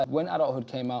When Adulthood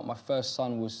came out, my first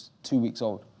son was 2 weeks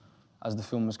old as the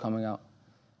film was coming out.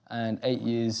 And 8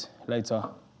 years later,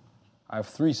 I have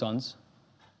 3 sons,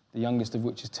 the youngest of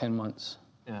which is 10 months.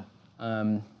 Yeah.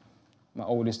 My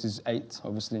oldest is 8,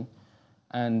 obviously.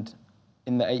 And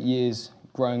in the 8 years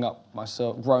growing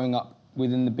up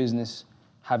within the business,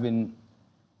 having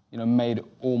made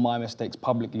all my mistakes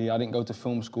publicly. I didn't go to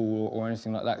film school or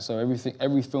anything like that. So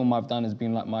every film I've done has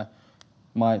been like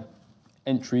my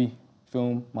entry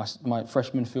film, my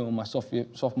freshman film, my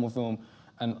sophomore film,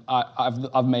 and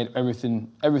I've made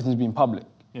everything. Everything's been public.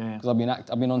 Yeah. Because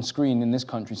I've been on screen in this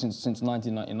country since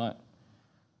 1999.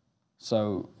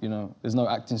 So there's no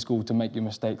acting school to make your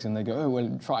mistakes, and they go, oh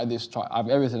well, try this,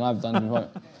 everything I've done is right.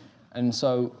 And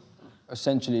so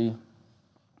essentially,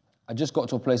 I just got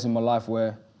to a place in my life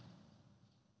where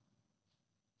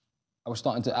I was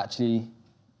starting to actually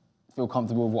feel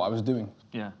comfortable with what I was doing.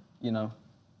 Yeah.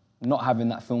 Not having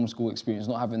that film school experience,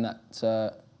 not having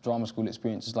that drama school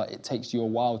experience, it's like it takes you a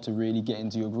while to really get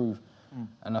into your groove.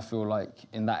 And I feel like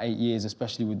in that 8 years,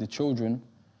 especially with the children,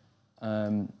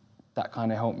 that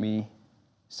kind of helped me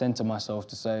center myself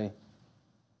to say,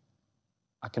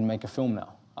 I can make a film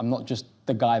now. I'm not just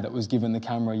the guy that was given the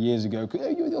camera years ago.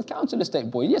 Hey, you're the council estate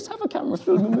boy. Yes, have a camera,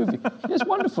 film a movie. Yes,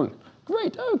 wonderful.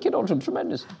 Great. Oh, Kidulthood,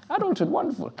 tremendous. Adulthood,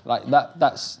 wonderful. Like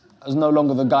that's no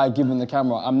longer the guy given the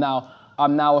camera. I'm now a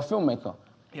filmmaker.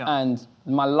 Yeah. And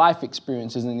my life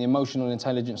experiences and the emotional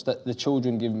intelligence that the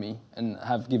children give me and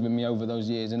have given me over those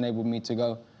years enabled me to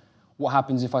go, what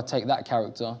happens if I take that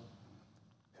character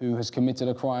who has committed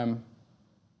a crime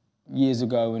years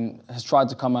ago and has tried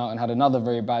to come out and had another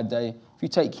very bad day, if you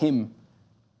take him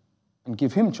and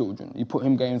give him children, you put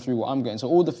him going through what I'm going. So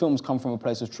all the films come from a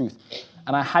place of truth.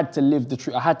 And I had to live the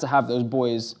truth. I had to have those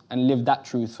boys and live that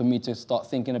truth for me to start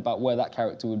thinking about where that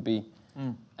character would be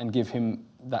and give him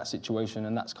that situation.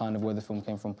 And that's kind of where the film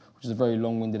came from, which is a very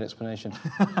long-winded explanation.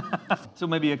 So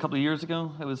maybe a couple of years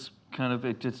ago, it was kind of,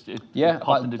 it about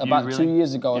popped into view, really? 2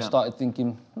 years ago, I started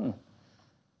thinking,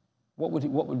 what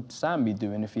would Sam be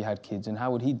doing if he had kids, and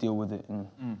how would he deal with it?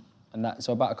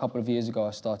 So about a couple of years ago,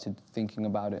 I started thinking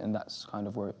about it, and that's kind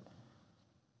of where it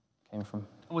came from.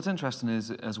 What's interesting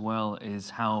as well is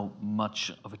how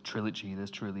much of a trilogy this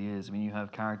truly is. I mean, you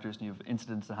have characters and you have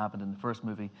incidents that happened in the first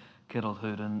movie,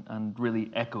 Kidulthood, and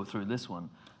really echo through this one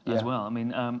as well. I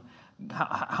mean,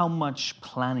 how much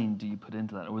planning do you put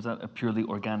into that, or was that a purely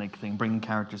organic thing, bringing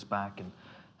characters back and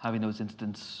having those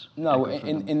incidents? No,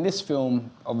 in this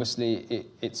film, obviously,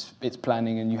 it's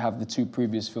planning, and you have the 2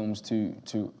 previous films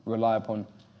to rely upon.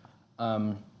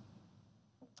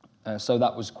 So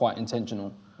that was quite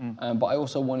intentional. But I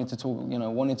also wanted to talk,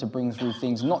 wanted to bring through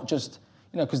things, not just,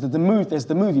 because there's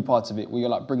the movie part of it where you're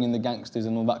like bringing the gangsters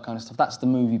and all that kind of stuff. That's the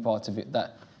movie part of it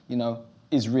that,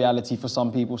 is reality for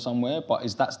some people somewhere, but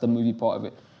that's the movie part of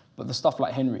it. But the stuff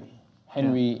like Henry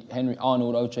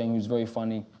Arnold Ocheng, who's very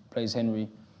funny, plays Henry.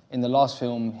 In the last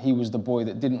film, he was the boy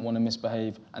that didn't want to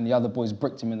misbehave, and the other boys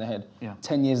bricked him in the head.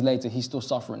 10 years later, he's still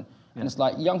suffering. And it's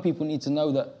like, young people need to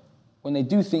know that when they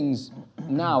do things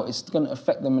now, it's going to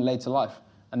affect them in later life.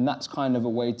 And that's kind of a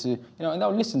way to, and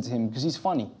they'll listen to him because he's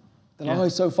funny. They're like, oh,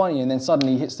 he's so funny. And then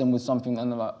suddenly he hits them with something and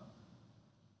they're like,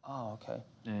 oh, okay.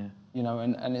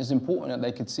 And it's important that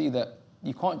they could see that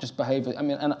you can't just behave. I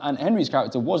mean, and Henry's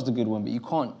character was the good one, but you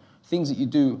can't, things that you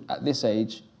do at this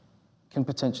age can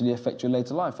potentially affect your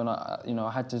later life. And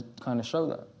I had to kind of show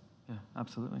that. Yeah,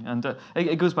 absolutely. And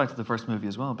it goes back to the first movie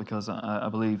as well, because I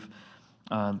believe,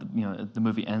 the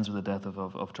movie ends with the death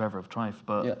of Trevor of Trife,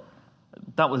 but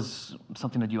that was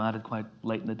something that you added quite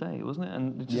late in the day, wasn't it?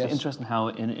 And it's just interesting how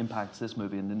it impacts this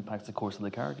movie and impacts the course of the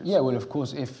characters. Yeah, well, of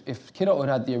course, if Kidulthood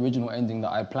had the original ending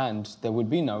that I planned, there would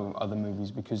be no other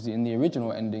movies, because in the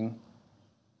original ending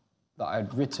that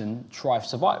I'd written, Trife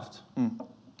survived.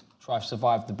 Trife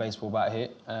survived the baseball bat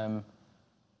hit,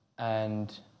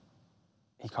 and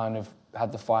he kind of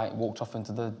had the fight, walked off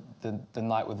into the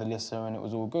night with Alyssa, and it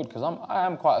was all good, because I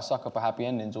am quite a sucker for happy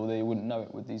endings, although you wouldn't know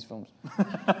it with these films.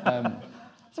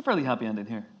 It's a fairly happy ending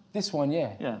here. This one,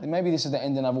 yeah. Maybe this is the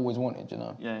ending I've always wanted,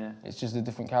 Yeah. It's just a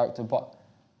different character, but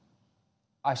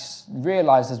I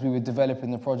realised as we were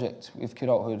developing the project with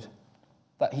Kidulthood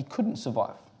that he couldn't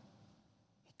survive.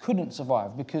 He couldn't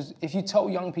survive, because if you tell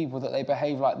young people that they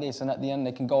behave like this and at the end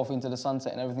they can go off into the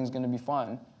sunset and everything's going to be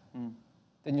fine,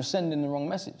 then you're sending the wrong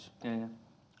message. Yeah.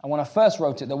 And when I first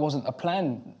wrote it, there wasn't a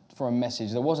plan for a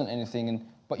message. There wasn't anything,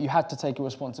 but you had to take a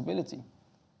responsibility.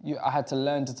 I had to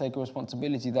learn to take a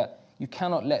responsibility that you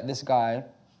cannot let this guy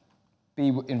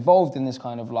be involved in this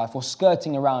kind of life or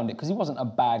skirting around it, because he wasn't a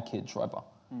bad kid, Trevor.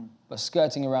 but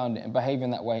skirting around it and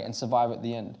behaving that way and survive at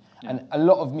the end. And a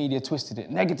lot of media twisted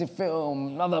it. Negative film,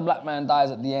 another black man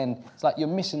dies at the end. It's like you're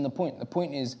missing the point. The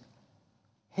point is,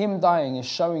 him dying is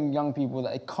showing young people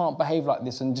that they can't behave like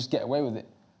this and just get away with it,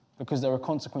 because there are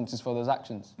consequences for those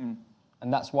actions.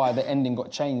 And that's why the ending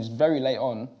got changed very late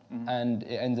on, and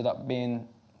it ended up being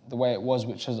the way it was,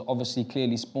 which has obviously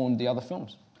clearly spawned the other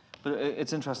films. But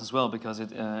it's interesting as well because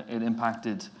it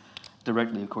impacted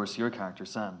directly, of course, your character,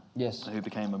 Sam. Yes. Who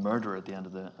became a murderer at the end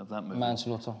of that movie.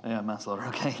 Manslaughter. Yeah, manslaughter,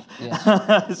 okay.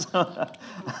 Yes.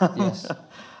 Yes.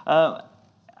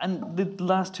 And the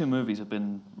last two movies have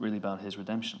been really about his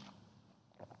redemption,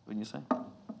 wouldn't you say?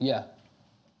 Yeah.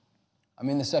 I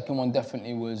mean, the second one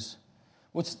definitely was...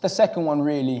 the second one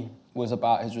really was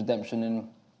about his redemption, and,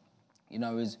 you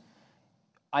know,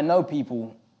 I know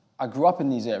people, I grew up in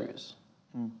these areas.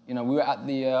 You know, we were at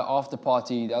the after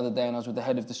party the other day, and I was with the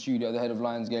head of the studio, the head of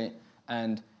Lionsgate,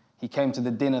 and he came to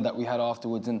the dinner that we had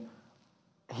afterwards, and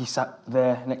he sat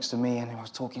there next to me, and he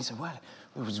was talking. He said, well,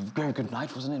 it was a very good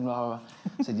night, wasn't it? I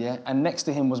said, yeah. And next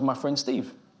to him was my friend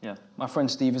Steve. Yeah. My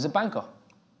friend Steve is a banker,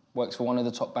 works for one of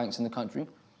the top banks in the country.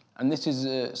 And this is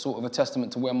a, sort of a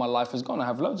testament to where my life has gone. I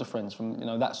have loads of friends from, you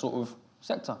know, that sort of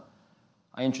sector.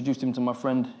 I introduced him to my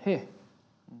friend here.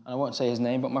 And I won't say his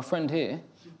name, but my friend here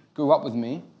grew up with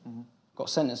me, got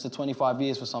sentenced to 25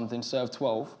 years for something, served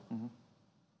 12.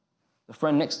 The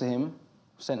friend next to him,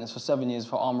 sentenced for 7 years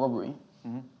for armed robbery.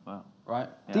 Wow. Right?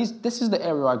 Yeah. This is the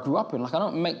area I grew up in. Like, I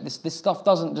don't make this stuff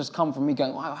doesn't just come from me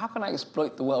going, wow, how can I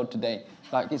exploit the world today?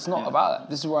 Like, it's not about that.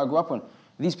 This is where I grew up in.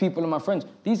 These people are my friends.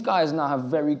 These guys now have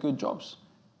very good jobs.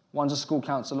 One's a school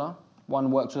counsellor, one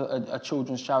works with a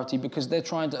children's charity, because they're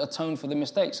trying to atone for the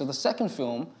mistakes. So the second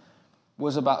film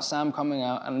was about Sam coming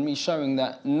out and me showing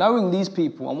that, knowing these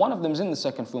people, and one of them's in the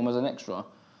second film as an extra,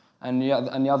 and the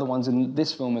other one's in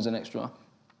this film as an extra,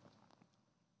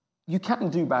 you can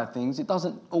do bad things. It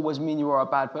doesn't always mean you are a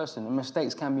bad person, and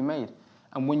mistakes can be made.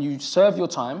 And when you serve your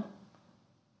time,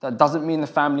 that doesn't mean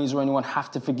the families or anyone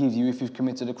have to forgive you if you've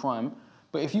committed a crime.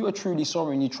 But if you are truly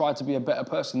sorry and you try to be a better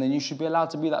person, then you should be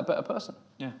allowed to be that better person.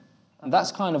 Yeah. And that's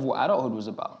kind of what adulthood was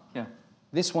about. Yeah.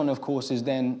 This one, of course, is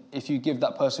then if you give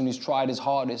that person who's tried his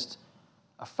hardest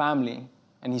a family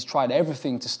and he's tried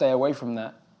everything to stay away from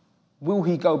that, will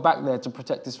he go back there to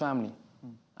protect his family?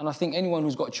 And I think anyone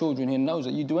who's got children here knows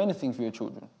that you do anything for your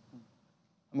children.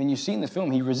 I mean, you've seen the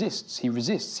film, he resists, he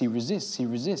resists, he resists, he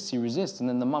resists, he resists, and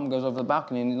then the mum goes over the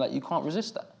balcony and you're like, you can't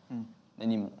resist that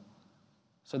anymore.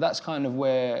 So that's kind of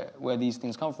where these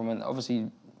things come from. And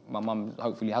obviously, my mum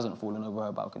hopefully hasn't fallen over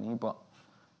her balcony, but,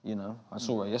 you know, I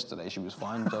saw her yesterday, she was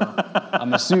fine. So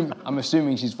I'm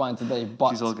assuming she's fine today. But,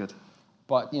 she's all good.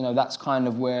 But, you know, that's kind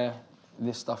of where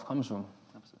this stuff comes from.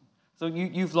 Absolutely. So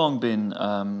you've long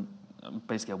been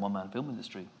basically a one-man film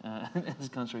industry in this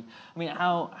country. I mean,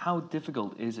 how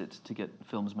difficult is it to get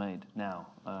films made now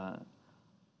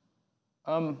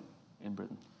in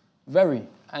Britain? Very.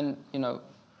 And, you know,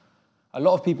 a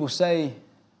lot of people say,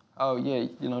 oh, yeah,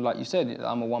 you know, like you said,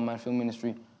 I'm a one-man film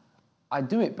industry. I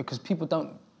do it because people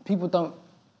don't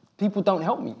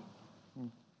help me.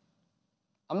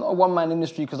 I'm not a one-man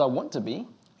industry because I want to be.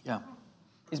 Yeah.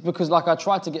 It's because, like, I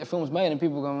try to get films made and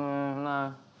people go,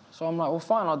 no. So I'm like, well,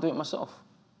 fine, I'll do it myself.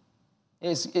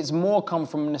 It's more come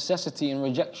from necessity and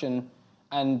rejection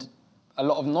and a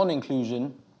lot of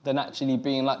non-inclusion than actually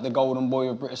being like the golden boy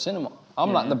of British cinema.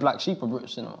 I'm like the black sheep of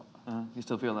British cinema. You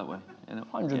still feel that way?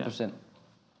 100%.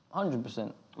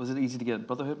 100%. Was it easy to get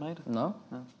Brotherhood made? No,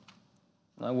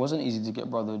 it wasn't easy to get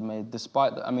Brotherhood made,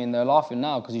 despite, I mean, they're laughing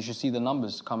now because you should see the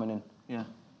numbers coming in. Yeah.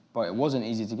 But it wasn't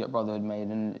easy to get Brotherhood made,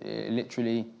 and it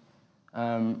literally,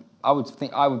 I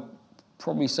would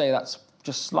probably say that's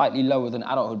just slightly lower than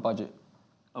adulthood budget.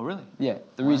 Oh, really? Yeah.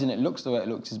 The reason it looks the way it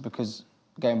looks is because,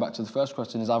 going back to the first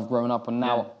question, is I've grown up and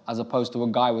now, as opposed to a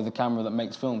guy with a camera that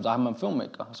makes films, I'm a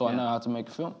filmmaker, so I know how to make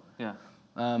a film. Yeah.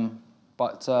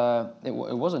 But it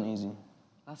wasn't easy.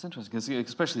 That's interesting, because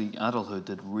especially adulthood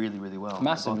did really, really well.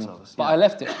 Massively. But I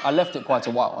left it quite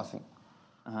a while, I think.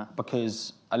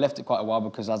 Because I left it quite a while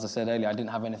because, as I said earlier, I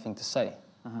didn't have anything to say.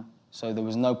 So there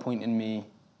was no point in me.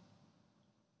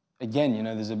 Again, you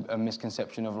know, there's a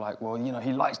misconception of like, well, you know,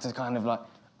 he likes to kind of like,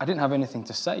 I didn't have anything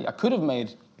to say. I could have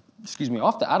made,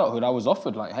 after adulthood, I was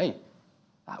offered like, hey,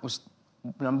 that was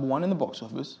 #1 in the box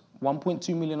office,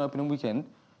 1.2 million opening weekend,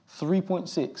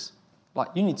 3.6. Like,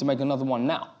 you need to make another one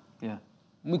now. Yeah.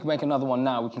 We can make another one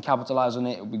now. We can capitalize on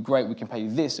it. It'll be great. We can pay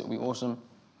you this. It'll be awesome.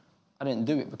 I didn't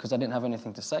do it because I didn't have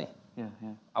anything to say. Yeah, yeah.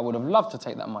 I would have loved to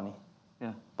take that money.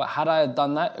 Yeah. But had I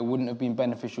done that, it wouldn't have been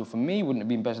beneficial for me, wouldn't have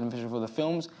been beneficial for the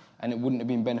films, and it wouldn't have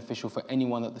been beneficial for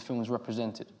anyone that the films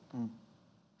represented.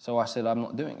 So I said, I'm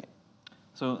not doing it.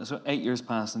 So 8 years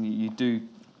pass, and you do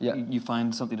Yeah. you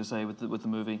find something to say with the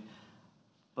movie,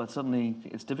 but suddenly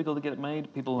it's difficult to get it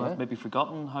made. People have maybe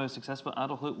forgotten how successful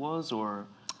Adulthood was, or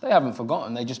They haven't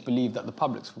forgotten. They just believe that the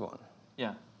public's forgotten.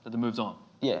 that it moves on.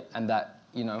 Yeah, and that,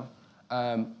 you know,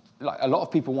 like a lot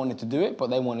of people wanted to do it, but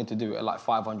they wanted to do it at like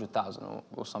 500,000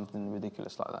 or something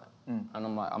ridiculous like that. And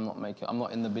I'm like, I'm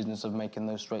not in the business of making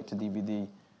those straight to DVD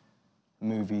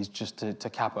movies just to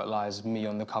capitalize me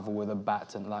on the cover with a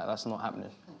bat, and like, that's not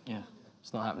happening. Yeah.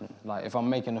 It's not happening. Like, if I'm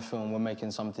making a film, we're making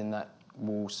something that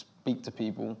will speak to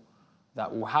people,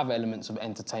 that will have elements of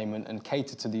entertainment and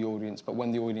cater to the audience, but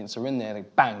when the audience are in there,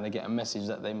 they get a message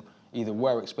that they either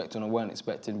were expecting or weren't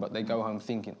expecting, but they go home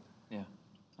thinking. Yeah,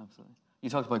 absolutely.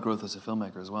 You talked about growth as a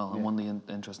filmmaker as well, and one of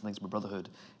the interesting things about Brotherhood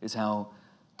is how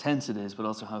tense it is, but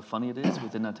also how funny it is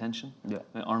within that tension. Yeah.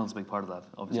 I mean, Arnold's a big part of that.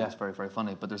 Obviously, it's very, very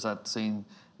funny, but there's that scene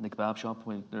in the kebab shop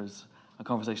where there's a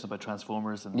conversation about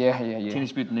Transformers and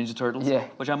Teenage Mutant Ninja Turtles,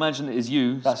 which I imagine is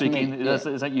you speaking. Me,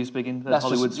 Is that you speaking? That's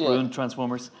Hollywood's just, ruined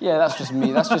Transformers. Yeah, that's just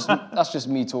me. That's just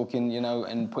me talking, you know,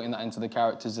 and putting that into the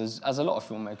characters as a lot of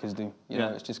filmmakers do. You know,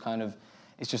 it's just kind of,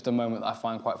 it's just a moment that I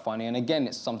find quite funny. And again,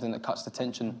 it's something that cuts the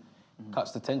tension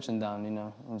down, you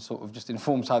know, and sort of just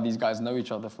informs how these guys know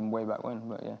each other from way back when.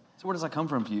 But yeah. So where does that come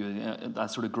from for you?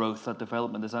 That sort of growth, that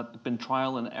development, has that been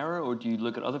trial and error, or do you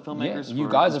look at other filmmakers? Yeah, you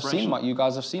guys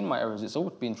have seen my errors. It's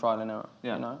always been trial and error.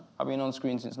 Yeah. You know, I've been on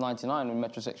screen since '99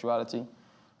 with Metrosexuality,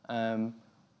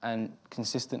 and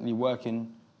consistently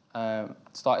working.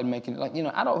 Started making, like, you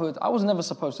know, Adulthood. I was never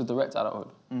supposed to direct Adulthood.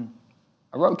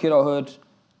 I wrote Kidulthood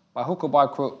by hook or by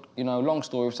crook. You know, long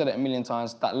story. I've said it a million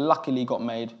times. That luckily got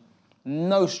made.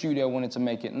 No studio wanted to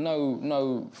make it.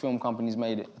 No film companies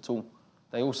made it at all.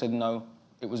 They all said no.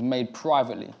 It was made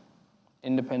privately,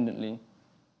 independently.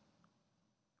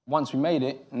 Once we made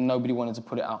it, nobody wanted to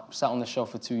put it out. Sat on the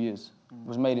shelf for 2 years. It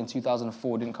was made in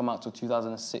 2004, didn't come out till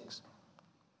 2006.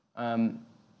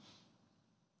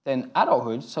 Then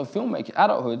Adulthood, so filmmaking,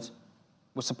 Adulthood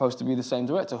was supposed to be the same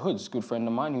director. Hood's a good friend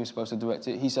of mine who was supposed to direct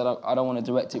it. He said, I don't want to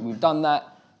direct it, we've done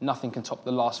that. Nothing can top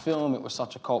the last film. It was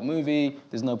such a cult movie.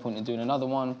 There's no point in doing another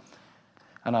one.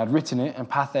 And I'd written it, and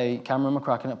Pathé, Cameron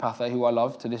McCracken at Pathé, who I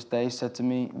love to this day, said to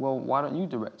me, well, why don't you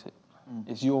direct it?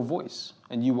 It's your voice.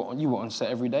 And you were on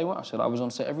set every day. Well, I said, I was on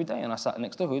set every day, and I sat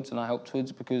next to Hoods, and I helped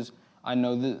Hoods because I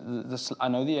know I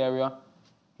know the area.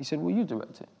 He said, well, you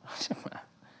direct it. I said,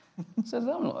 I said,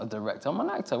 I'm not a director, I'm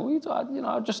an actor. What are you doing? You know,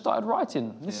 I just started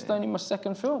writing. This is only my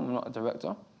second film, I'm not a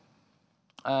director.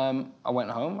 I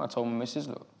went home, I told my missus,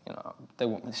 look, you know, they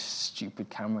want this stupid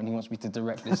camera and he wants me to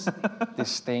direct this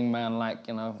this thing, man, like,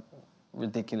 you know,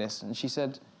 ridiculous. And she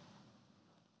said,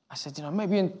 I said, you know,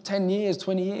 maybe in 10 years,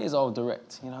 20 years I'll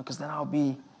direct, you know, because then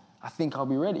I think I'll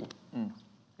be ready. And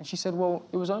she said, well,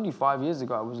 it was only 5 years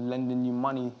ago I was lending you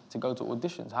money to go to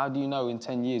auditions. How do you know in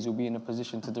 10 years you'll be in a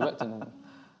position to direct anything?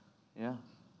 Yeah.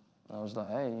 And I was like,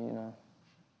 hey, you know,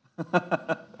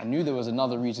 I knew there was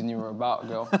another reason you were about,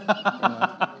 girl. You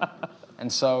know?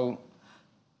 And so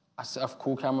I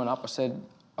called Cameron up. I said,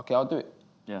 okay, I'll do it.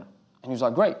 Yeah. And he was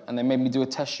like, great. And they made me do a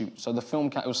test shoot. So it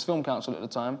was Film Council at the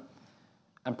time,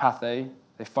 and Pathé,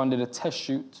 they funded a test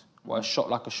shoot where I shot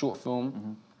like a short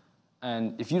film.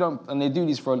 And if you don't, and they do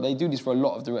this for a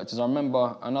lot of directors. I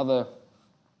remember another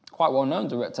quite well-known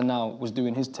director now was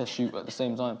doing his test shoot at the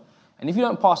same time. And if you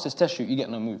don't pass this test shoot, you get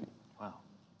no movie. Wow.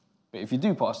 But if you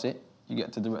do pass it, you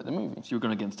get to direct the movie. So you were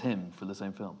going against him for the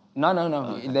same film? No.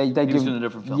 Okay. He was doing a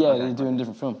different film? Yeah, okay. they're doing a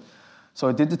different film. So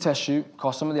I did the test shoot,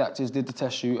 cast some of the actors, did the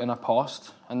test shoot, and I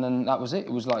passed. And then that was it.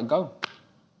 It was like, go.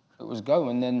 It was go.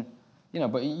 And then, you know,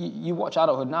 but you watch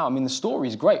Adulthood now. I mean, the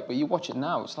story's great, but you watch it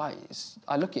now, it's like,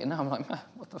 I look at it now, I'm like, man,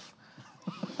 what the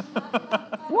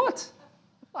what?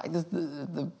 Like,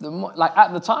 like,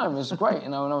 at the time, it was great, you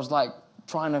know, and I was like,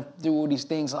 trying to do all these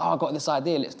things. Oh, I got this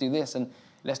idea, let's do this, and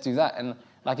let's do that. And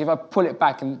like, if I pull it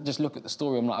back and just look at the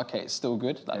story, I'm like, okay, it's still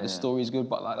good. Like, the story's good,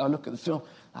 but like, I look at the film,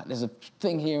 like, there's a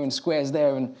thing here and squares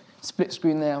there and split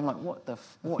screen there. I'm like,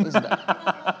 what is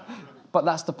that? But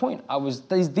that's the point.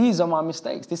 These are my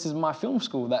mistakes. This is my film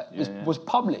school that was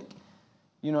public.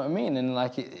 You know what I mean? And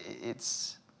like,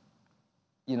 it's,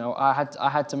 you know, I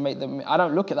had to make them. I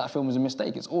don't look at that film as a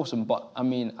mistake. It's awesome, but I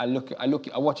mean, I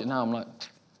watch it now. I'm like,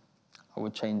 I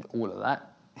would change all of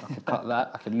that. I could cut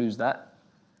that. I could lose that.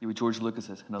 You would George Lucas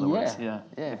it, in other words. Yeah,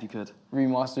 if you could.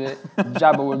 Remaster it.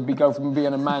 Jabba would go from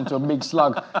being a man to a big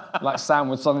slug. Like Sam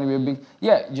would suddenly be a big...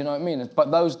 Yeah, do you know what I mean?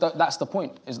 But that's the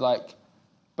point. Is like...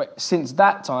 But since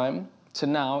that time to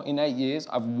now, in 8 years,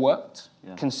 I've worked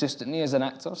consistently as an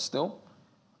actor still.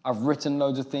 I've written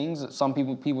loads of things that some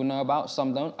people know about,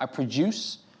 some don't. I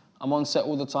produce. I'm on set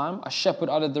all the time. I shepherd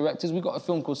other directors. We got a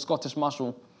film called Scottish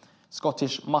Muscle,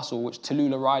 which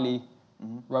Tallulah Riley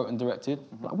wrote and directed.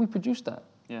 Like, we produced that.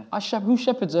 Yeah. Who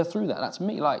shepherds her through that? That's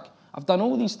me. Like, I've done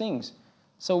all these things.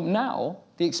 So now,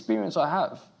 the experience I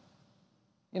have,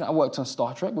 I worked on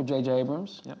Star Trek with J.J.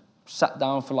 Abrams. Yep. Sat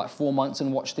down for like 4 months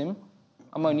and watched him.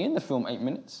 I'm only in the film 8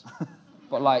 minutes.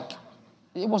 But like,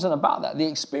 it wasn't about that. The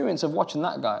experience of watching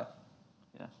that guy,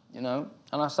 and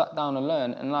I sat down and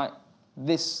learned, and like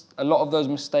a lot of those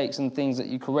mistakes and things that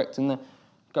you correct and then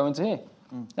go into here.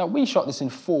 Now, we shot this in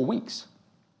 4 weeks.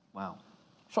 Wow.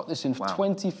 Shot this in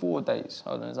 24 days.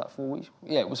 Hold on, is that 4 weeks?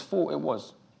 Yeah, it was 4,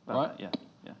 right? Yeah.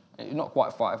 Not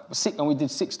quite 5, but 6, and we did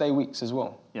 6-day weeks as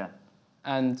well. Yeah.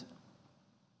 And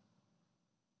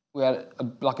we had,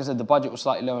 like I said, the budget was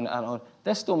slightly lower in adulthood.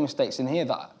 There's still mistakes in here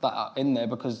that are in there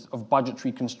because of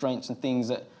budgetary constraints and things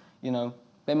that,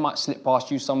 they might slip past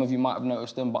you. Some of you might have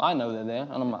noticed them, but I know they're there.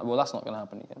 And I'm like, well, that's not going to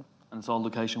happen again. And it's all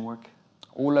location work?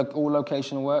 All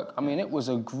location work. I mean, it was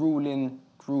a grueling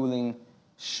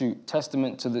shoot.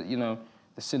 Testament to the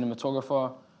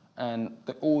cinematographer and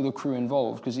all the crew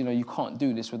involved, because, you can't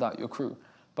do this without your crew.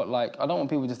 But, like, I don't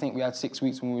want people to think we had 6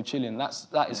 weeks when we were chilling.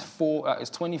 That is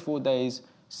 24 days,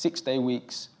 6-day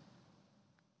weeks,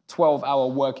 12-hour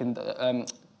working,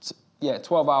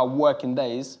 12-hour working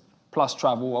days, plus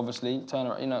travel, obviously,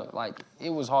 turnaround, it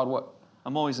was hard work.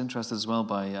 I'm always interested as well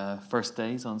by first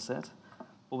days on set.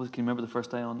 Can you remember the first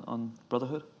day on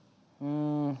Brotherhood?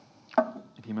 Can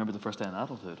you remember the first day on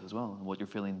Adulthood as well, and what your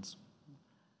feelings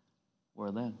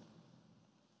were then?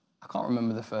 I can't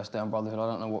remember the first day on Brotherhood. I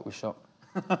don't know what we shot.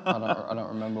 I don't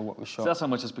remember what we shot. So that's how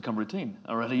much it's become routine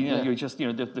already. You're just,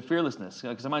 the fearlessness.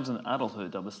 Because I imagine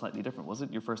Adulthood, that was slightly different, was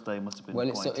it? Your first day must have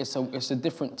been it's a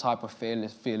different type of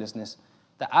fearlessness.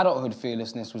 The adulthood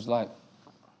fearlessness was like,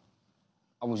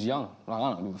 I was young. Like,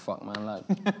 I don't give a fuck, man.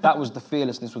 Like, that was the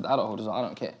fearlessness with adulthood. Like, I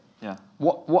don't care. Yeah.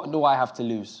 What do I have to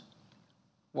lose?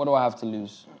 What do I have to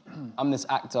lose? I'm this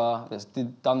actor that's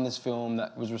done this film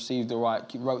that was received all right,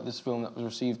 wrote this film that was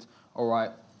received all right.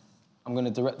 I'm going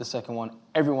to direct the second one.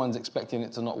 Everyone's expecting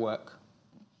it to not work.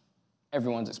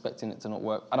 Everyone's expecting it to not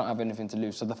work. I don't have anything to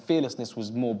lose. So the fearlessness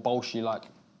was more bolshy, like,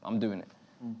 I'm doing it.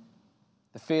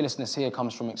 The fearlessness here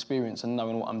comes from experience and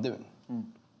knowing what I'm doing.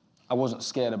 I wasn't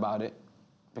scared about it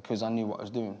because I knew what I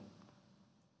was doing.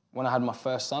 When I had my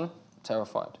first son,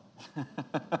 terrified.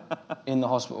 In the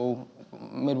hospital,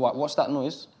 midwife, what's that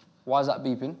noise? Why is that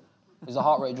beeping? Is the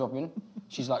heart rate dropping?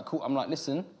 She's like, cool. I'm like,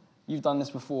 listen, you've done this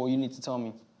before, you need to tell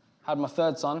me. Had my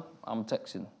third son, I'm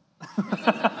texting.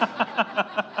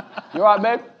 You all right,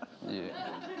 babe? Yeah.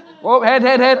 Oh, head.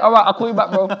 All right, I'll call you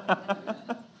back, bro.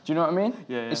 Do you know what I mean?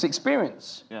 Yeah. It's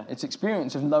experience. Yeah. It's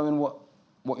experience of knowing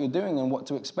what you're doing and what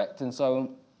to expect. And so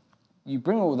you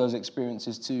bring all those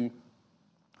experiences to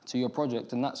your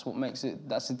project, and that's what makes it,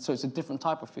 so it's a different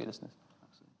type of fearlessness.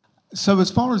 So as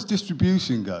far as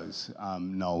distribution goes,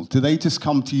 Noel, do they just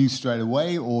come to you straight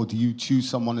away, or do you choose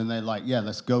someone and they're like, yeah,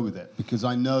 let's go with it? Because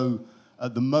I know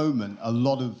at the moment a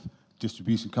lot of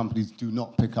distribution companies do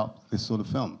not pick up this sort of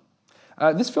film.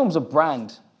 This film's a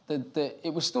brand.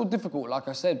 It was still difficult, like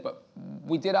I said, but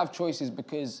we did have choices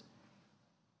because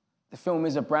the film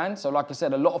is a brand. So like I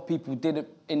said, a lot of people did,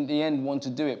 in the end, want to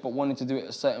do it, but wanted to do it at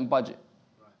a certain budget.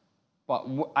 But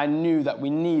I knew that we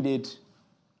needed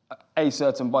a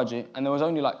certain budget, and there was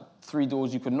only like 3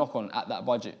 doors you could knock on at that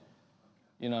budget,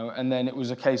 and then it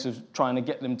was a case of trying to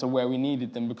get them to where we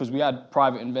needed them because we had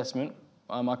private investment.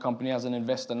 My company has an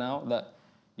investor now that,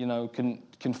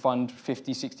 can fund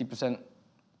 50, 60%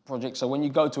 projects. So when you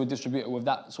go to a distributor with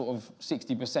that sort of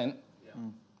 60%,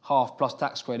 half plus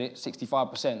tax credit,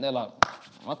 65%, they're like,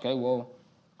 okay, well,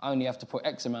 I only have to put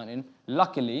X amount in.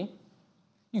 Luckily,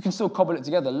 you can still cobble it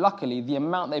together. Luckily, the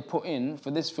amount they put in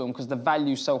for this film, because the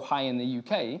value's so high in the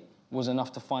UK, was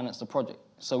enough to finance the project.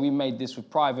 So we made this with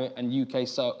private and UK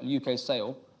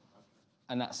sale,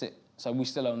 and that's it. So we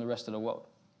still own the rest of the world.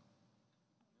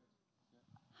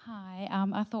 Hi,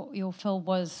 I thought your film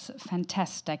was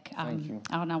fantastic. Thank you.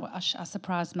 I don't know, I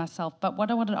surprised myself. But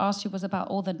what I wanted to ask you was about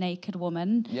all the naked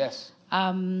women. Yes.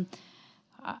 I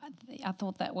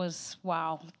thought that was,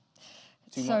 wow.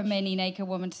 So many naked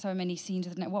women, so many scenes.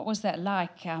 What was that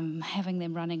like, having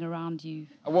them running around you?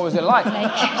 What was it like?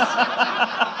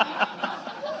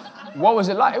 What was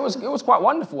it like? It was quite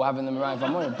wonderful having them around, if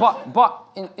I'm honest. But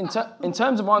in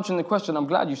terms of answering the question, I'm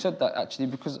glad you said that, actually,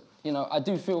 because,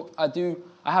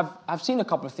 I've seen a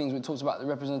couple of things where it talks about the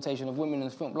representation of women in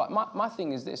the film. Like, my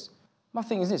thing is this.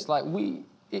 Like, we,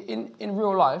 in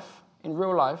real life,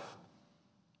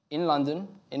 in London,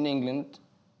 in England,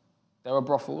 there are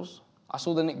brothels. I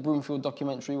saw the Nick Broomfield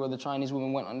documentary where the Chinese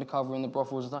women went undercover in the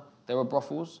brothels and stuff. There were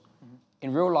brothels.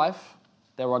 in real life,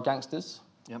 there are gangsters.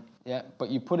 Yep. Yeah, but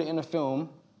you put it in a film,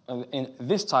 in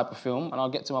this type of film, and I'll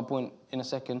get to my point in a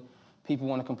second, people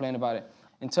want to complain about it.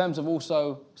 In terms of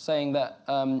also saying that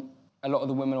a lot of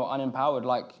the women are unempowered,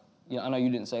 like, you know, I know you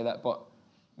didn't say that, but,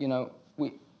 you know,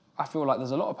 I feel like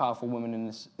there's a lot of powerful women in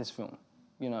this film.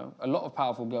 You know, a lot of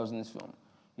powerful girls in this film,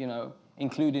 you know,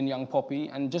 including young Poppy.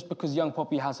 And just because young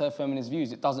Poppy has her feminist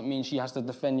views, it doesn't mean she has to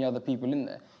defend the other people in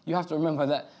there. You have to remember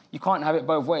that you can't have it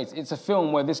both ways. It's a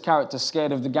film where this character's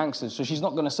scared of the gangsters, so she's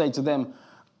not going to say to them,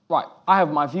 right, I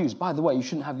have my views. By the way, you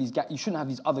shouldn't have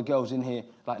these other girls in here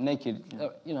like naked. Yeah.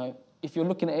 You know, if you're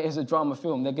looking at it as a drama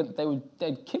film,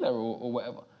 they'd kill her or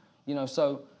whatever. You know,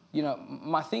 so you know,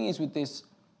 my thing is with this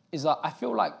is that I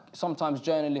feel like sometimes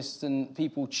journalists and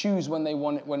people choose when they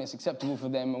want it, when it's acceptable for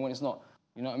them and when it's not.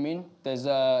 You know what I mean?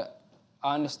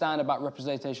 I understand about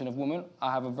representation of women.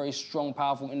 I have a very strong,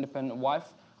 powerful, independent wife.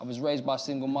 I was raised by a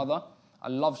single mother. I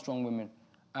love strong women.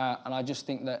 And I just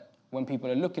think that when people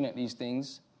are looking at these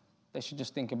things, they should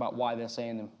just think about why they're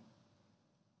saying them.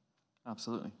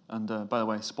 Absolutely. And by the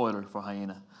way, spoiler for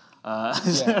Hyena.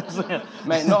 Yeah.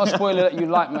 Mate, not a spoiler that you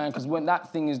like, man, because when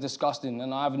that thing is disgusting,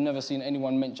 and I've never seen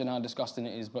anyone mention how disgusting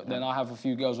it is, but then I have a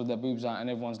few girls with their boobs out and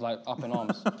everyone's like up in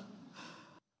arms.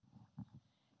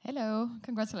 Hello,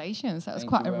 congratulations. That was Thank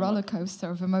quite you a very roller much. coaster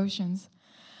of emotions.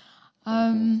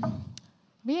 Yeah,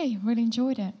 really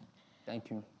enjoyed it.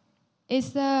 Thank you.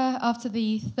 Is there, after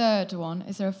the third one,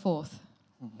 is there a fourth?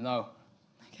 No.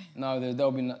 Okay. No,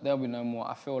 there'll be no more.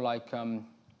 I feel like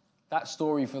that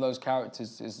story for those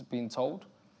characters is being told.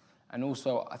 And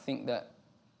also, I think that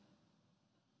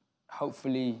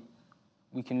hopefully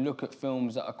we can look at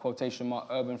films that are quotation mark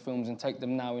urban films and take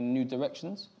them now in new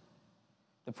directions.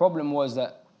 The problem was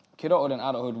that Kidulthood and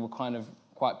Adulthood were kind of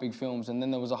quite big films, and then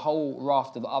there was a whole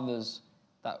raft of others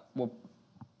that were,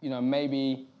 you know,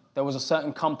 maybe there was a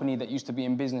certain company that used to be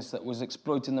in business that was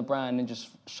exploiting the brand and just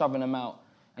shoving them out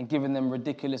and giving them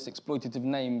ridiculous exploitative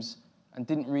names and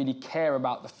didn't really care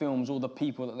about the films or the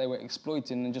people that they were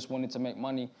exploiting and just wanted to make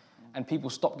money. And people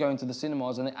stopped going to the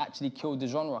cinemas and it actually killed the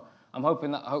genre. I'm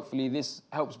hoping that hopefully this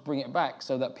helps bring it back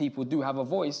so that people do have a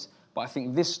voice, but I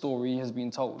think this story has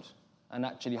been told. And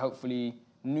actually, hopefully,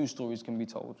 new stories can be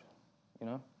told, you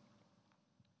know?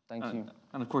 Thank you.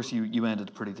 And of course, you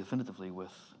ended pretty definitively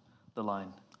with the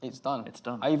line, it's done. It's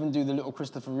done. I even do the little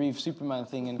Christopher Reeve Superman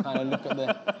thing and kind of look at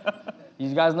the...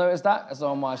 You guys notice that? That's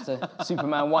so much to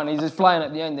Superman 1. He's just flying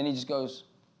at the end and he just goes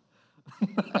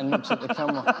and looks at the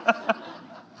camera.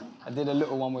 I did a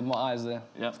little one with my eyes there.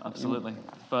 Yeah, absolutely.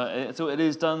 But so it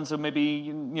is done. So maybe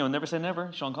you know, never say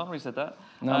never. Sean Connery said that.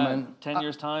 No, man. 10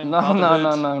 years time. No.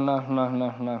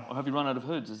 Or have you run out of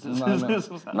hoods? Is this,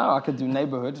 No, I could do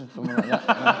Neighborhood, something like that.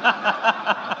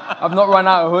 I've not run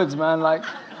out of hoods, man. Like,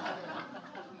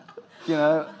 you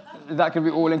know, that could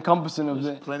be all encompassing of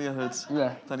it. Plenty of hoods.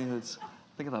 Yeah. Plenty of hoods.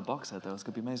 Think of that box set though. It's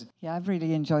going to be amazing. Yeah, I've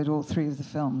really enjoyed all three of the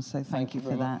films, so thank you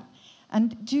for that.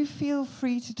 And do you feel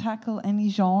free to tackle any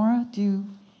genre? Do you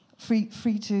free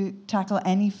to tackle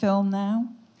any film now?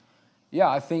 Yeah,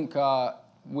 I think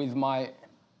with my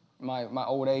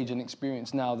old age and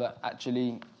experience now that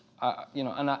actually, you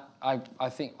know, and I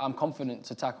think I'm confident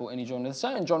to tackle any genre. There's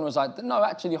certain genres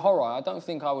actually horror. I don't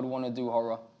think I would want to do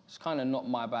horror. It's kind of not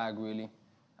my bag really,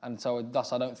 and so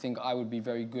thus I don't think I would be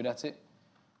very good at it,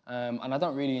 and I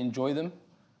don't really enjoy them.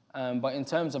 But in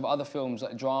terms of other films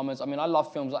like dramas, I mean, I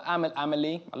love films like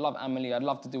Amélie. I love Amélie. I'd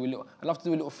love to do a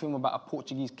little film about a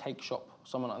Portuguese cake shop,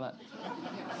 something like that.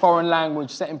 Foreign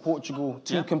language set in Portugal,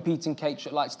 two competing cake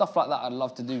shops, like stuff like that. I'd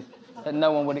love to do that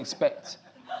no one would expect.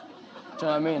 Do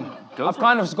you know what I mean? I've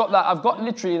kind of got that. I've got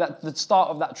literally the start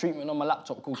of that treatment on my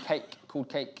laptop called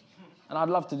Cake, and I'd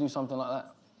love to do something like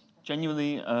that.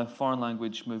 Genuinely a foreign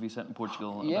language movie set in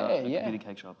Portugal about a competing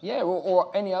cake shop. Yeah, or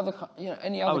any other,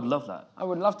 any other. I would love that. I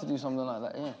would love to do something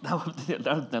like that.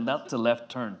 Yeah. That's a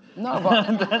left turn. No, but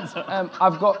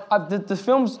the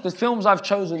films I've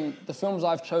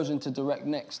chosen to direct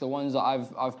next, the ones that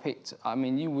I've picked. I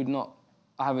mean, you would not.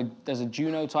 There's a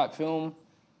Juno type film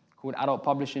called Adult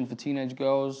Publishing for Teenage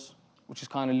Girls, which is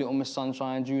kind of Little Miss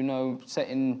Sunshine. Juno, set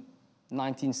in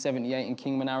 1978 in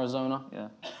Kingman, Arizona. Yeah.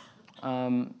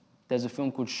 There's a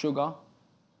film called Sugar,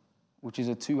 which is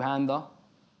a two-hander,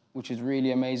 which is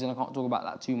really amazing. I can't talk about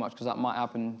that too much because that might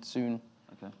happen soon.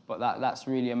 Okay. But that's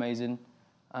really amazing.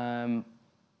 And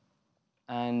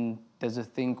there's a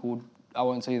thing called, I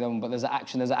won't tell you that one, but there's an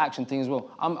action thing as well.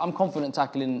 I'm confident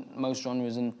tackling most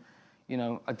genres, and you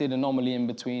know, I did Anomaly in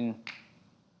between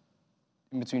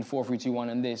 4, 3, 2, 1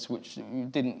 and this, which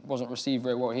wasn't received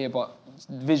very well here, but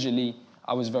visually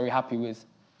I was very happy with.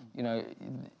 you know,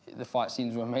 the fight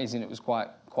scenes were amazing. It was quite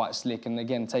slick, and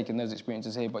again, taking those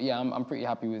experiences here. But yeah, I'm pretty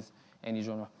happy with any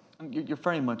genre. You're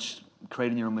very much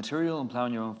creating your own material and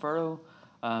plowing your own furrow.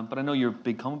 But I know you're a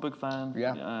big comic book fan.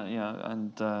 Yeah.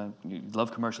 And you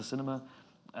love commercial cinema.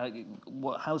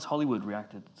 How's Hollywood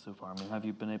reacted so far? I mean, have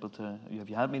you been able to? Have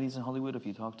you had meetings in Hollywood? Have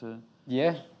you talked to?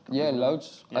 Yeah,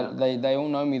 loads. Yeah. They all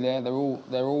know me there. They're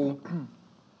all.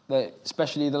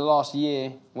 Especially the last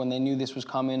year when they knew this was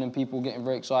coming and people getting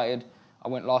very excited. I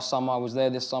went last summer. I was there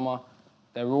this summer.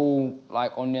 They're all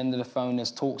like on the end of the phone.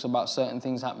 There's talks about certain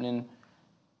things happening.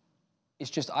 It's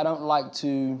just I don't want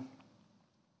to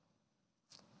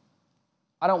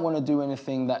do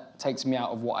anything that takes me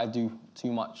out of what I do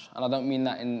too much. And I don't mean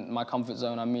that in my comfort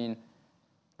zone. I mean,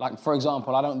 like, for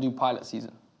example, I don't do pilot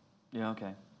season. Yeah,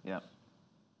 okay, yeah.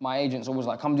 My agent's always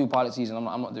like, come do pilot season.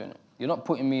 I'm not doing it. You're not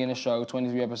putting me in a show,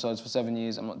 23 episodes for 7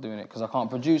 years. I'm not doing it because I can't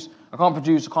produce, I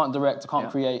can't direct, I can't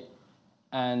create.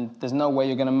 And there's no way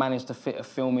you're going to manage to fit a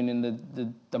film in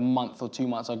the month or 2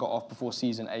 months I got off before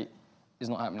season 8. It's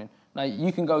not happening. Now,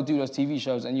 you can go do those TV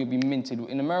shows and you'll be minted.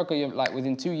 In America, you're like,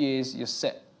 within 2 years, you're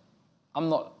set. I'm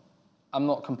not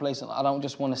complacent. I don't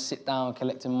just want to sit down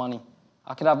collecting money.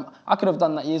 I could have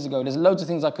done that years ago. There's loads of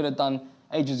things I could have done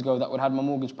ages ago that would have had my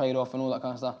mortgage paid off and all that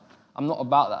kind of stuff. I'm not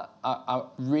about that. I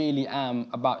really am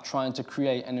about trying to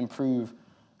create and improve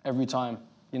every time,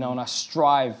 you know, and I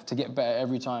strive to get better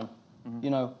every time. Mm-hmm. You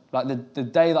know, like the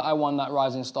day that I won that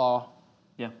Rising Star,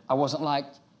 I wasn't like,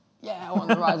 yeah, I won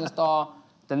the Rising Star.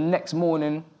 The next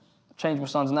morning, change my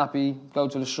son's nappy, go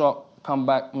to the shop, come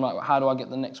back. I'm like, how do I get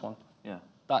the next one? Yeah.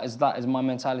 That is my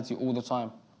mentality all the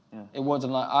time. Yeah. It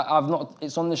wasn't like I've not.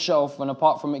 It's on the shelf, and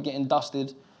apart from it getting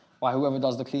dusted by whoever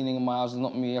does the cleaning in my house, is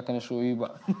not me, I can assure you.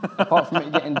 But apart from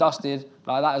it getting dusted,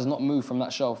 like that has not moved from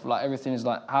that shelf. Like everything is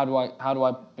like, how do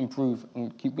I improve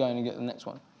and keep going and get the next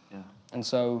one? Yeah. And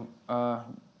so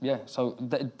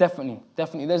definitely,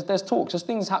 there's talks, there's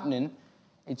things happening.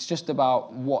 It's just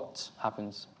about what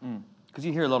happens. Because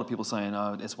you hear a lot of people saying,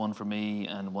 oh, it's one for me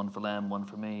and one for them, one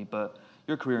for me. But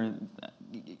your career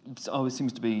always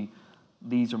seems to be,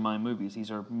 these are my movies. These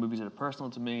are movies that are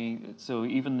personal to me. So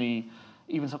even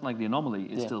something like The Anomaly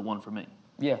is still one for me.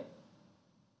 Yeah.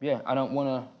 Yeah, I don't want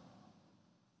to...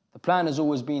 The plan has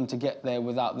always been to get there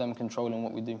without them controlling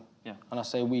what we do. Yeah. And I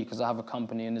say we because I have a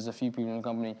company and there's a few people in the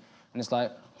company. And it's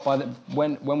like,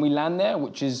 when we land there,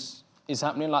 which is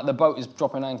happening, like the boat is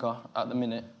dropping anchor at the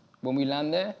minute. When we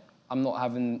land there, I'm not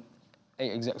having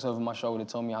 8 execs over my shoulder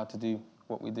tell me how to do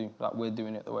what we do. Like, we're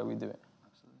doing it the way we do it.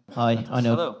 Hi, I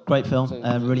know. Hello. Great film.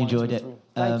 Really enjoyed it.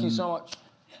 Thank you so much.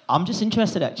 I'm just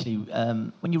interested, actually,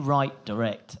 when you write,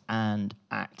 direct, and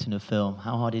act in a film,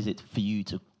 how hard is it for you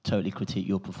to totally critique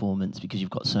your performance because you've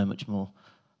got so much more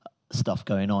stuff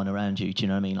going on around you? Do you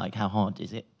know what I mean? Like, how hard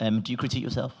is it? Do you critique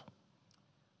yourself?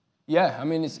 Yeah, I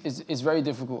mean, it's very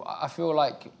difficult. I feel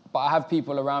like, but I have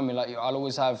people around me. Like, I'll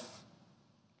always have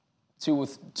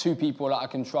two people that I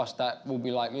can trust that will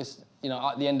be like this. You know,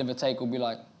 at the end of a take, will be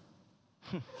like,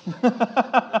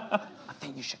 I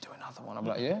think you should do another one. I'm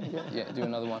like, yeah, do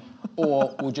another one.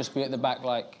 Or we'll just be at the back,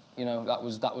 like, you know,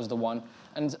 that was the one.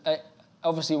 And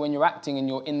obviously, when you're acting and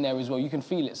you're in there as well, you can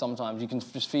feel it sometimes. You can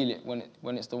just feel it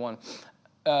when it's the one.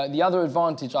 The other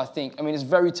advantage, I think, I mean, it's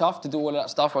very tough to do all of that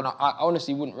stuff, and I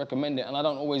honestly wouldn't recommend it, and I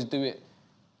don't always do it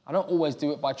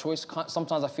by choice.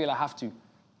 Sometimes I feel I have to.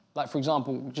 Like, for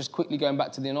example, just quickly going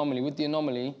back to The Anomaly. With The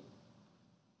Anomaly,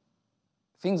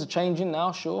 things are changing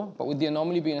now, sure, but with The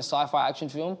Anomaly being a sci-fi action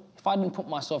film, if I didn't put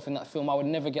myself in that film, I would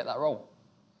never get that role.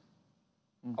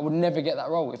 I would never get that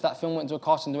role. If that film went to a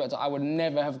casting director, I would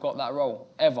never have got that role,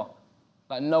 ever.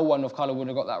 Like, no one of colour would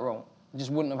have got that role. It just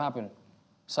wouldn't have happened.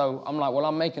 So I'm like, well,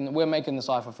 we're making the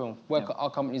sci-fi film. Our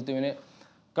company's doing it.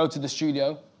 Go to the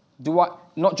studio.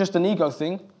 Not just an ego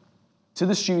thing, to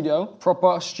the studio,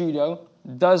 proper studio,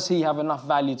 does he have enough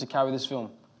value to carry this film?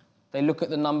 They look at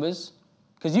the numbers,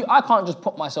 because I can't just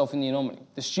put myself in The Anomaly.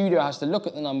 The studio has to look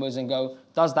at the numbers and go,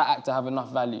 does that actor have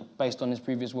enough value based on his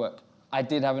previous work? I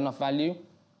did have enough value.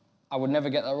 I would never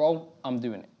get that role. I'm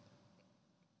doing it.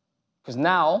 Because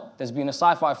now there's been a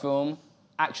sci-fi film,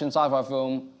 action sci-fi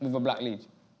film with a black lead.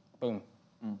 Boom.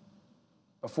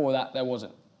 Before that, there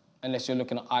wasn't. Unless you're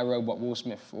looking at iRobot, Will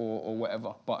Smith, or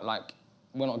whatever. But, like,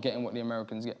 we're not getting what the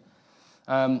Americans get.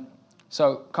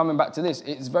 So coming back to this,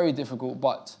 it's very difficult,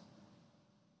 but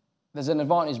there's an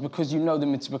advantage because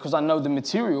because I know the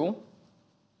material.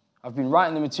 I've been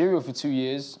writing the material for 2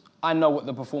 years. I know what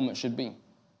the performance should be.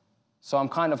 So I'm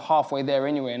kind of halfway there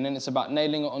anyway, and then it's about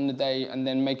nailing it on the day and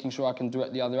then making sure I can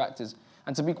direct the other actors.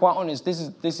 And to be quite honest,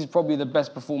 this is probably the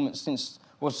best performance since,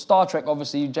 well, Star Trek,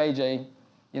 obviously, JJ,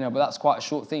 you know, but that's quite a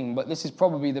short thing. But this is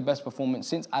probably the best performance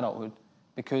since adulthood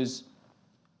because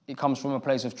it comes from a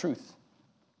place of truth,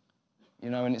 you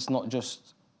know, and it's not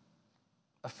just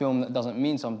a film that doesn't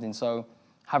mean something. So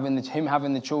him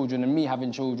having the children and me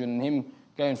having children and him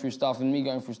going through stuff and me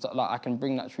going through stuff, like I can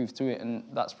bring that truth to it, and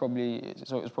that's probably,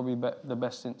 so it was probably the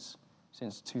best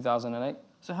since 2008.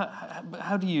 So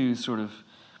how do you sort of,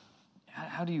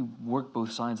 how do you work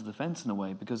both sides of the fence in a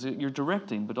way? Because you're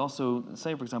directing, but also,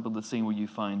 say for example, the scene where you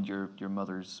find your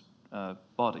mother's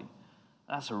body.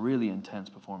 That's a really intense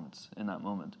performance in that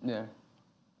moment. Yeah.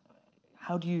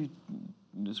 How do you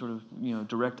sort of, you know,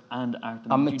 direct and act?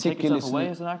 I'm do you take yourself away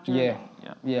as an actor?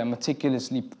 Yeah,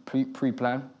 meticulously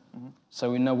pre-plan. Mm-hmm.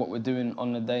 So we know what we're doing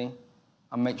on the day.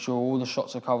 I make sure all the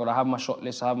shots are covered. I have my shot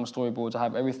list, I have my storyboards, I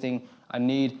have everything I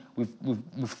need. We've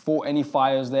fought any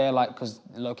fires there, like, because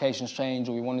the locations change,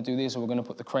 or we want to do this, or we're going to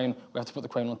put the crane, we have to put the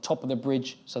crane on top of the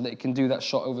bridge so that it can do that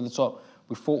shot over the top.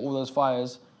 We fought all those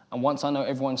fires, and once I know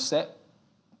everyone's set,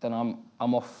 then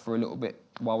I'm off for a little bit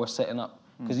while we're setting up.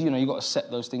 Because, you know, you got to set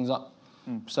those things up.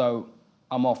 So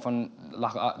I'm off, and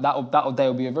like that day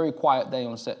will be a very quiet day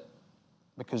on set,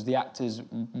 because the actors,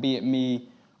 be it me,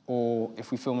 or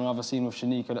if we film another scene with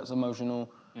Shanika that's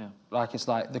emotional, like it's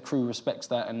like the crew respects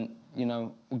that, and you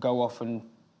know, we'll go off and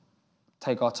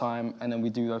take our time, and then we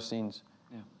do those scenes.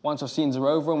 Once those scenes are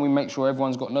over and we make sure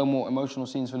everyone's got no more emotional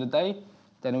scenes for the day,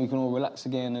 then we can all relax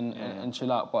again and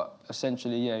chill out. But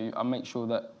essentially, I make sure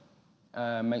that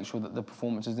the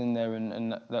performance is in there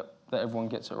and that everyone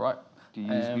gets it right. Do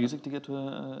you use music to get to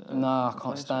a no, I can't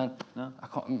place? stand. No? I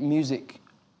can't. Music.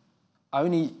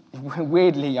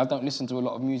 Weirdly, I don't listen to a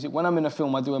lot of music. When I'm in a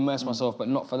film, I do immerse myself, but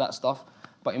not for that stuff.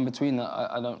 But in between that,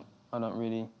 I don't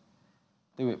really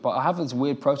do it. But I have this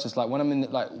weird process. Like when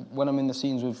I'm in the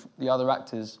scenes with the other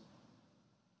actors,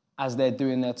 as they're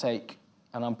doing their take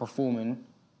and I'm performing,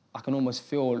 I can almost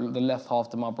feel the left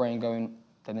half of my brain going,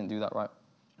 they didn't do that right.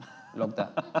 Log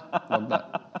that. Log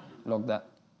that. Log that.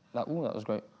 Like, oh, that was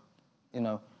great. You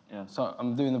know. Yeah. So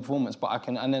I'm doing the performance, but I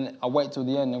can, and then I wait till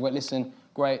the end and wait, listen,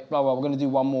 great, blah, blah, we're going to do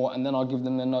one more, and then I'll give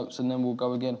them their notes, and then we'll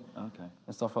go again. Okay.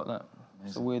 And stuff like that. Amazing.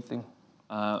 It's a weird thing.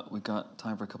 We've got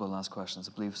time for a couple of last questions.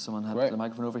 I believe someone had Great. the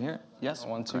microphone over here. Yes?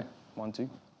 One, two.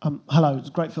 Hello, it's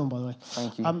a great film, by the way.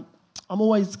 Thank you. I'm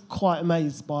always quite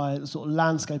amazed by the sort of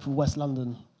landscape of West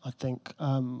London, I think.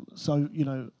 So, you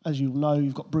know, as you know,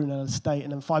 you've got Brunel Estate,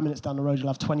 and then 5 minutes down the road, you'll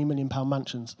have £20 million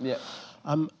mansions. Yeah.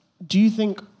 Do you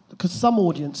think, because some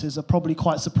audiences are probably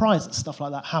quite surprised that stuff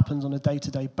like that happens on a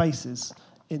day-to-day basis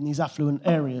in these affluent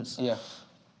areas. Yeah.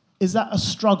 Is that a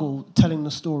struggle telling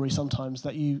the story sometimes?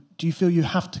 Do you feel you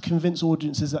have to convince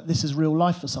audiences that this is real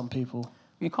life for some people?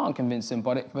 You can't convince them,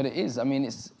 but it is. I mean,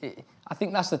 I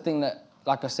think that's the thing that,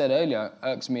 like I said earlier,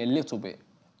 irks me a little bit.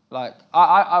 Like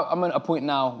I'm at a point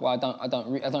now where I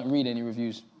don't read any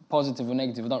reviews, positive or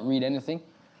negative. I don't read anything,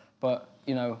 but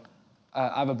you know,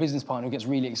 I have a business partner who gets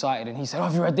really excited, and he said, "Oh,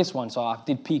 have you read this one?" So I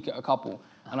did peek at a couple,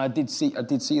 and I did see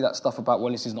that stuff about,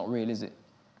 well, this is not real, is it?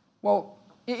 Well,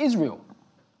 it is real.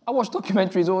 I watch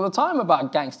documentaries all the time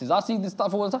about gangsters. I see this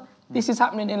stuff all the time. This is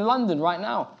happening in London right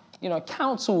now. You know,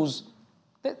 councils.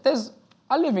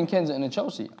 I live in Kensington and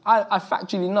Chelsea. I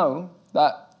factually know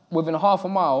that within half a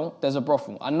mile there's a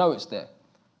brothel. I know it's there.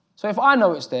 So if I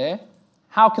know it's there,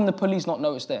 how can the police not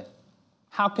know it's there?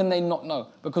 How can they not know?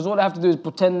 Because all they have to do is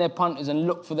pretend they're punters and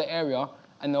look for the area,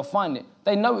 and they'll find it.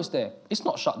 They know it's there. It's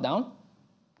not shut down.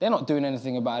 They're not doing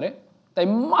anything about it. They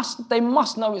must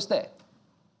know it's there.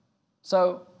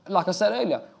 So, like I said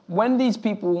earlier, when these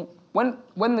people, when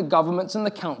the governments and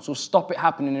the councils stop it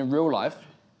happening in real life,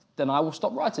 then I will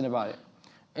stop writing about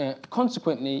it.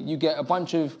 Consequently, you get a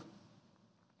bunch of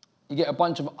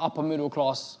upper middle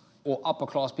class or upper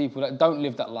class people that don't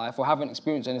live that life or haven't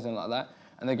experienced anything like that,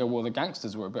 and they go, well, the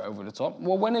gangsters were a bit over the top.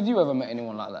 Well, when have you ever met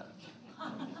anyone like that?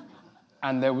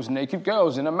 And there was naked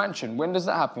girls in a mansion. When does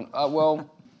that happen?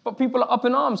 But people are up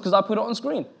in arms because I put it on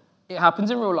screen. It happens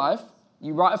in real life.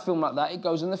 You write a film like that, it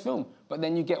goes in the film. But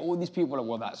then you get all these people like,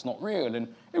 well, that's not real, and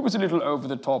it was a little over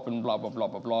the top, and blah, blah, blah,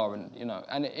 blah, blah, and, you know,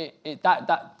 and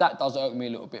that does irk me a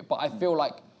little bit. But I feel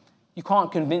like you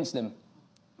can't convince them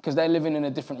because they're living in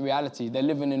a different reality. They're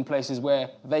living in places where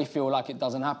they feel like it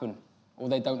doesn't happen or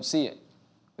they don't see it.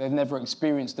 They've never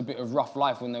experienced a bit of rough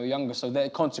life when they were younger, so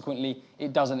consequently,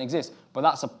 it doesn't exist. But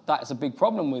that's a big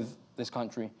problem with this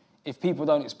country. If people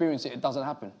don't experience it, it doesn't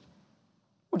happen.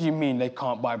 What do you mean they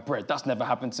can't buy bread? That's never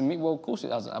happened to me. Well, of course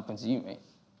it hasn't happened to you, mate,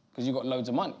 because you've got loads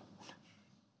of money.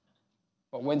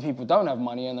 But when people don't have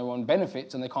money and they're on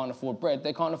benefits and they can't afford bread,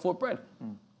 they can't afford bread.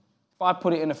 If I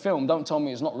put it in a film, don't tell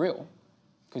me it's not real,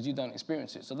 because you don't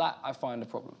experience it. So that I find a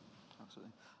problem.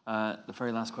 Absolutely. The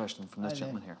very last question from this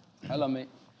gentleman here. Hello, mate.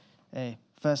 Hey,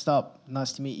 first up,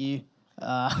 nice to meet you.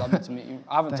 Lovely to meet you.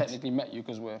 I haven't technically met you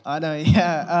because we're... I know,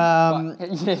 yeah. That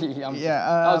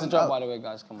was a joke, by the way,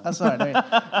 guys. Come on. That's all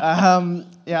right.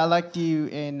 Yeah, I liked you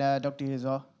in Doctor Who as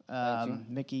well.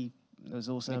 Mickey was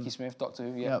awesome. Mickey Smith, Doctor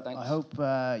Who, yeah, thanks. I hope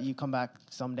you come back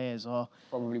someday as well.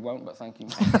 Probably won't, but thank you.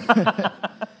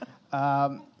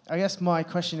 I guess my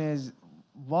question is,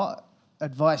 what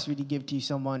advice would you give to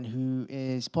someone who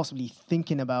is possibly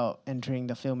thinking about entering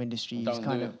the film industry? Don't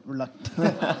kind do of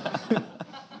reluctant.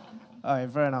 All right,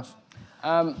 fair enough.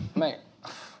 Mate,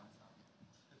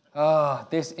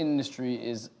 this industry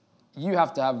is, you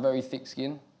have to have very thick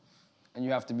skin and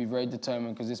you have to be very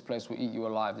determined because this place will eat you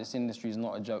alive. This industry is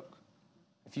not a joke.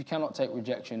 If you cannot take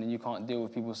rejection and you can't deal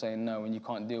with people saying no and you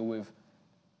can't deal with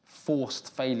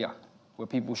forced failure where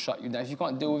people shut you down, if you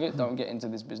can't deal with it, don't get into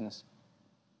this business.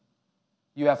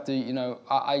 You have to, you know,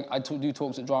 I do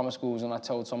talks at drama schools and I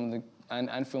tell some of the,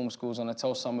 and film schools, and I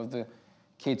tell some of the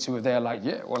kids who are there like,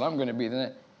 yeah, well, I'm going to be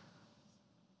there.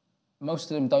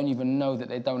 Most of them don't even know that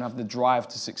they don't have the drive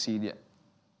to succeed yet.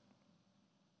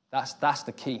 That's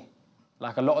the key.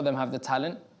 Like, a lot of them have the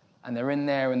talent, and they're in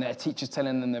there, and their teacher's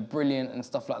telling them they're brilliant and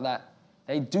stuff like that.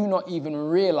 They do not even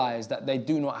realize that they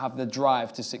do not have the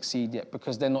drive to succeed yet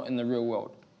because they're not in the real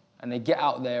world. And they get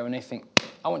out there and they think,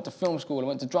 I went to film school, I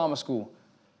went to drama school.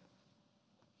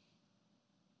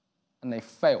 And they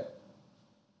fail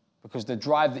because the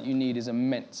drive that you need is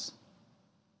immense.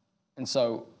 And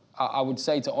so I would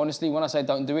say to, honestly, when I say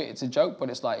don't do it, it's a joke, but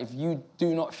it's like, if you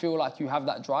do not feel like you have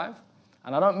that drive,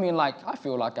 and I don't mean like I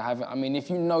feel like I have it, I mean, if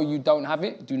you know you don't have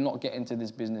it, do not get into this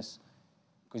business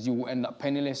because you will end up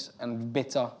penniless and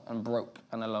bitter and broke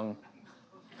and alone.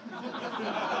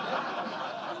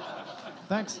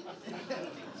 Thanks.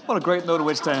 What a great note at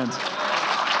which to end.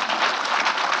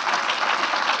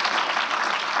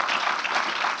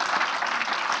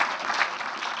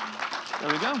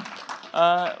 There we go.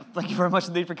 Thank you very much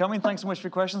indeed for coming. Thanks so much for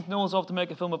your questions. Noel's off to make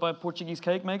a film about Portuguese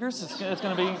cake makers. It's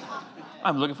going to be...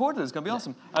 I'm looking forward to it. It's going to be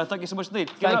awesome. Thank you so much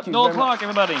indeed. Thank you Noel very Clarke, much.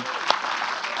 everybody.